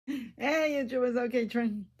it was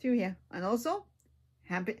LK22 here. And also,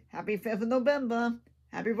 happy 5th of November.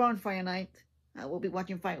 Happy bonfire night. I will be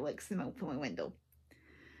watching fireworks from my window.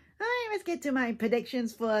 Alright, let's get to my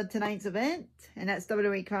predictions for tonight's event. And that's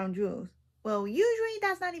WWE Crown Jewels. Well, usually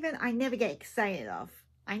that's not even, I never get excited of.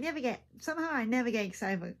 I never get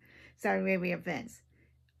excited for Saudi Arabia events.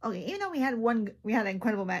 Okay, even though we had an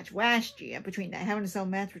incredible match last year between the Hell in a Cell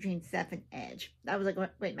match between Seth and Edge. That was a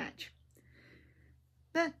great match.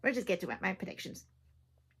 But let's just get to my predictions.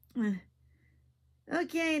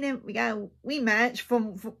 Okay, then we got a rematch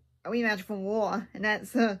from War, and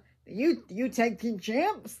that's you tag team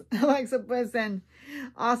champs. Alexa Bliss and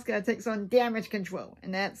Asuka takes on Damage Control,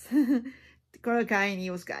 and that's Dakota Kai and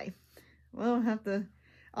Io Sky. We'll have to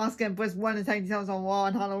Asuka and Bliss won the tag team titles on Raw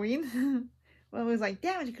on Halloween. Well, it was like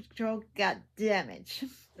Damage Control got damage.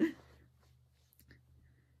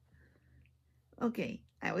 Okay,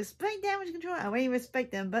 I respect Damage Control. I really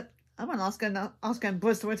respect them, but I want Asuka and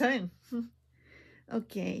Bliss to return.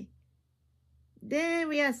 Okay. Then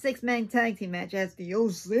we have 6-man tag team match as the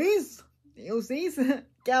OCs.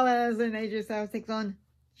 Gallows and AJ Styles takes on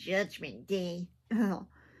Judgment Day. Oh.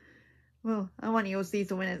 Well, I want the OCs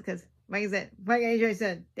to win it because, like AJ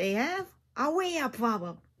said, they have a weird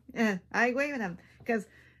problem. Yeah, I agree with him because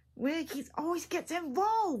Wiki's always gets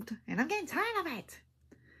involved, and I'm getting tired of it.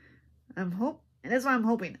 And that's what I'm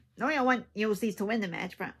hoping. Not I want EOCs to win the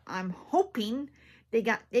match, but I'm hoping they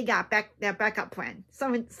got their backup plan.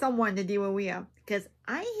 Someone to deal with Rhea, because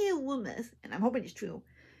I hear rumors, and I'm hoping it's true.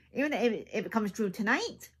 Even if it comes true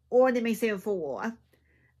tonight, or they may say it for War.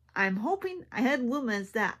 I'm hoping. I heard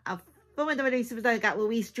rumors that a former WWE superstar that got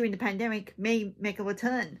released during the pandemic may make a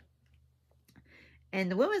return. And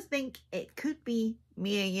the rumors think it could be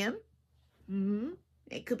Mia Yim.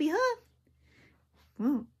 It could be her.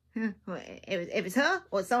 Well, if it's her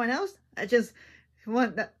or someone else, I just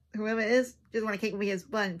want that whoever it is, just want to kick Mia's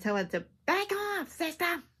butt and tell her to back off,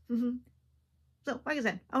 sister. So, like I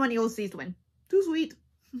said, I want the OCs to win. Too sweet.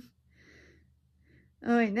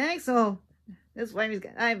 Alright, next, I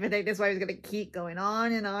predict this wave is gonna keep going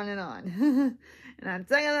on and on and on. And I'm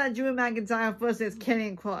talking about Drew McIntyre versus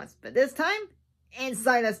Kenny Cross, but this time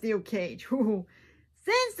inside a steel cage.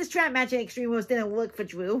 Since the strap match at Extreme Rules didn't work for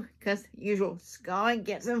Drew, because usual Scarlett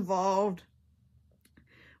gets involved.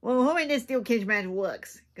 Well, we're hoping this steel cage match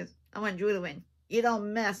works, because I want Drew to win. You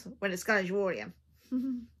don't mess with a Scottish Warrior.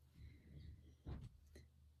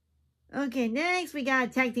 Okay, next we got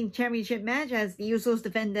a tag team championship match as the Usos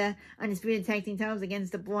defend the undisputed tag team titles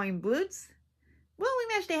against the Boring Brutes. Well, we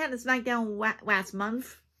match they had the SmackDown last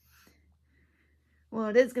month.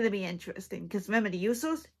 Well, this is going to be interesting, because remember, the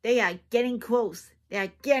Usos, they are getting close. They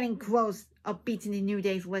are getting close of beating the New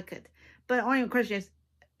Day's record. But the only question is,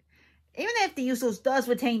 even if the Usos does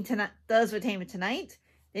retain tonight,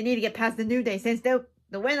 they need to get past the New Day, since the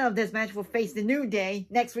winner of this match will face the New Day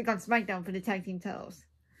next week on SmackDown for the tag team titles.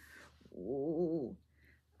 Ooh.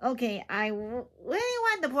 Okay, I really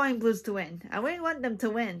want the Boring Blues to win. I really want them to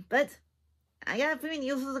win, but I got a feeling the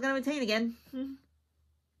Usos are going to retain again.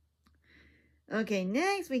 Okay,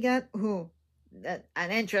 next we got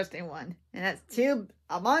an interesting one, and that's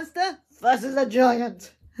a monster versus a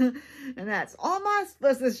giant, and that's Omos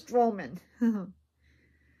versus Strowman.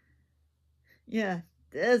 Yeah,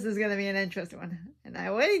 this is gonna be an interesting one, and I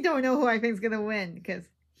really don't know who I think is gonna win, because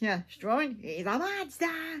Strowman, he's a monster,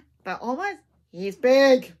 but Omos, he's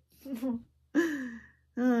big. Come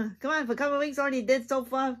on, for a couple of weeks already did so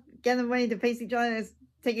far, get them ready to face each other.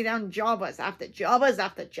 Taking down jobbers after jobbers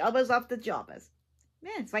after jobbers after jobbers.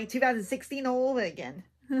 Man, it's like 2016 all over again.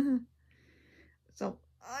 So,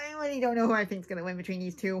 I really don't know who I think is going to win between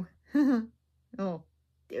these two. Oh,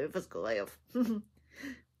 David vs. Goliath. I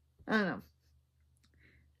don't know.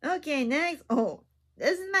 Okay, next. Oh,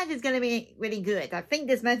 this match is going to be really good. I think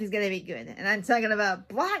this match is going to be good. And I'm talking about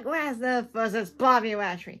Brock Lesnar versus Bobby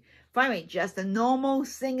Lashley. Finally, just a normal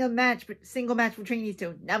single match between these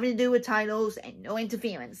two. Nothing to do with titles and no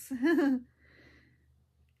interference.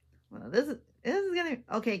 Well, this is gonna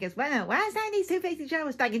okay, because last time these two faced each other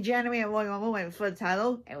was back in January at Royal Rumble. It was for the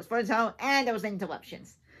title. It was for the title, and there was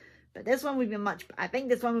interruptions. But this one would be I think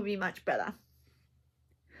this one would be much better.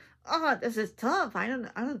 Oh, this is tough.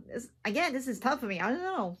 This is tough for me. I don't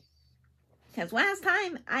know. Because last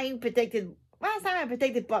time I predicted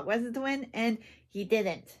Brock Lesnar to win, and he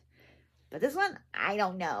didn't. But this one, I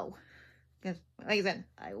don't know. Because, like I said,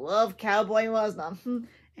 I love Cowboy Lesnar.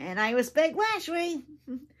 And I respect Lashley.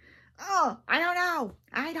 Oh, I don't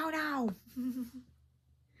know.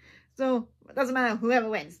 So, it doesn't matter. Whoever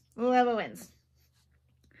wins.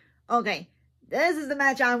 Okay. This is the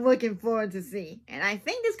match I'm looking forward to see. And I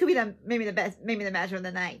think this could be maybe the match of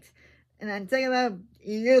the night. And then talking about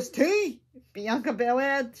EST, Bianca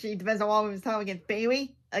Belair, she defends the Raw Women's title against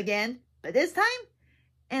Bayley again, but this time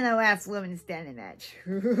in a last women's standing match.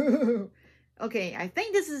 Okay, I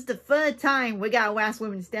think this is the third time we got a last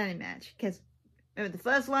women's standing match, because remember the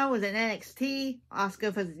first one was in NXT,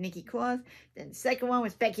 Asuka versus Nikki Cross, then the second one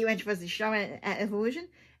was Becky Lynch versus Charlotte at Evolution,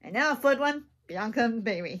 and now the third one, Bianca and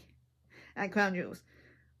Bayley at Crown Jewels.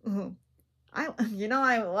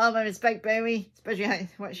 I love and respect Bayley, especially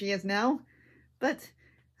what she is now. But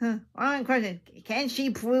one question: can she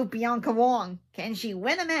prove Bianca wrong? Can she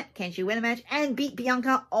win a match? Can she win a match and beat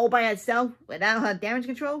Bianca all by herself without her damage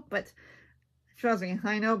control? But trust me,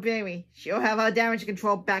 I know Bayley. She'll have her damage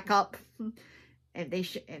control back up.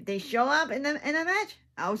 If they show up in a match,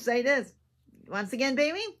 I'll say this: once again,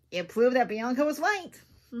 Bayley, you proved that Bianca was right.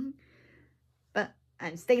 But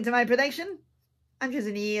I'm sticking to my prediction. I'm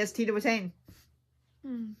choosing the EST to retain.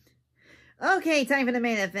 Okay, time for the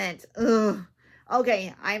main event. Ugh.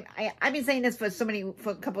 Okay, I've been saying this for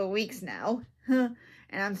a couple of weeks now, and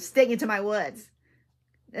I'm sticking to my words.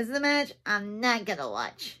 This is a match I'm not gonna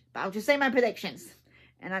watch, but I'll just say my predictions.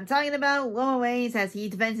 And I'm talking about Roman Reigns as he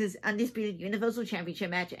defends his undisputed Universal Championship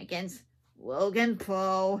match against Logan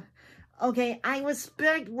Paul. Okay, I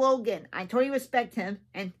respect Logan. I totally respect him,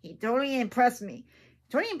 and he totally impressed me.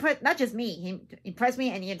 Totally impressed, not just me, he impressed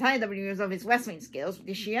me and the entire WWE of his wrestling skills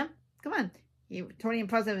this year. Come on. He totally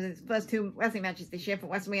impressed with his first two wrestling matches this year for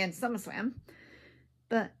WrestleMania and SummerSlam.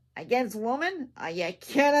 But against Roman? Are you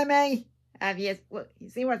kidding me? You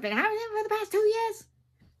see what's been happening for the past 2 years?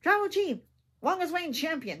 Tribal Chief, longest reigning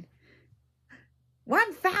champion.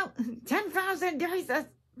 10,000 days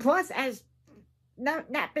plus has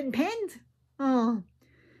not been pinned? Oh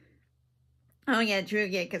yeah, true,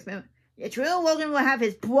 yeah, because true, Logan will have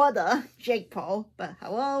his brother, Jake Paul, but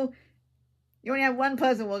hello? You only have one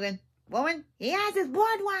person, Logan. Roman, he has his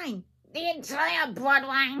bloodline. The entire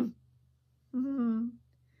bloodline.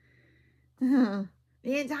 The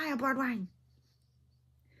entire bloodline.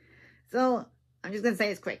 So, I'm just going to say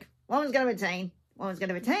this quick. Roman's going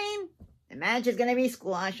to retain. The match is going to be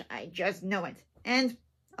squash. I just know it. And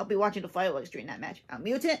I'll be watching the fireworks during that match. I'll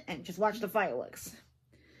mute it and just watch the fireworks.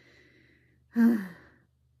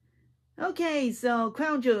 Okay, so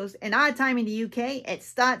Crown Jewels, in our time in the UK, it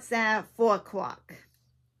starts at 4 o'clock.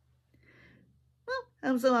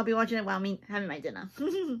 Well, so I'll be watching it while I'm having my dinner.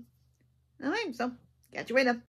 Alright, so catch you later.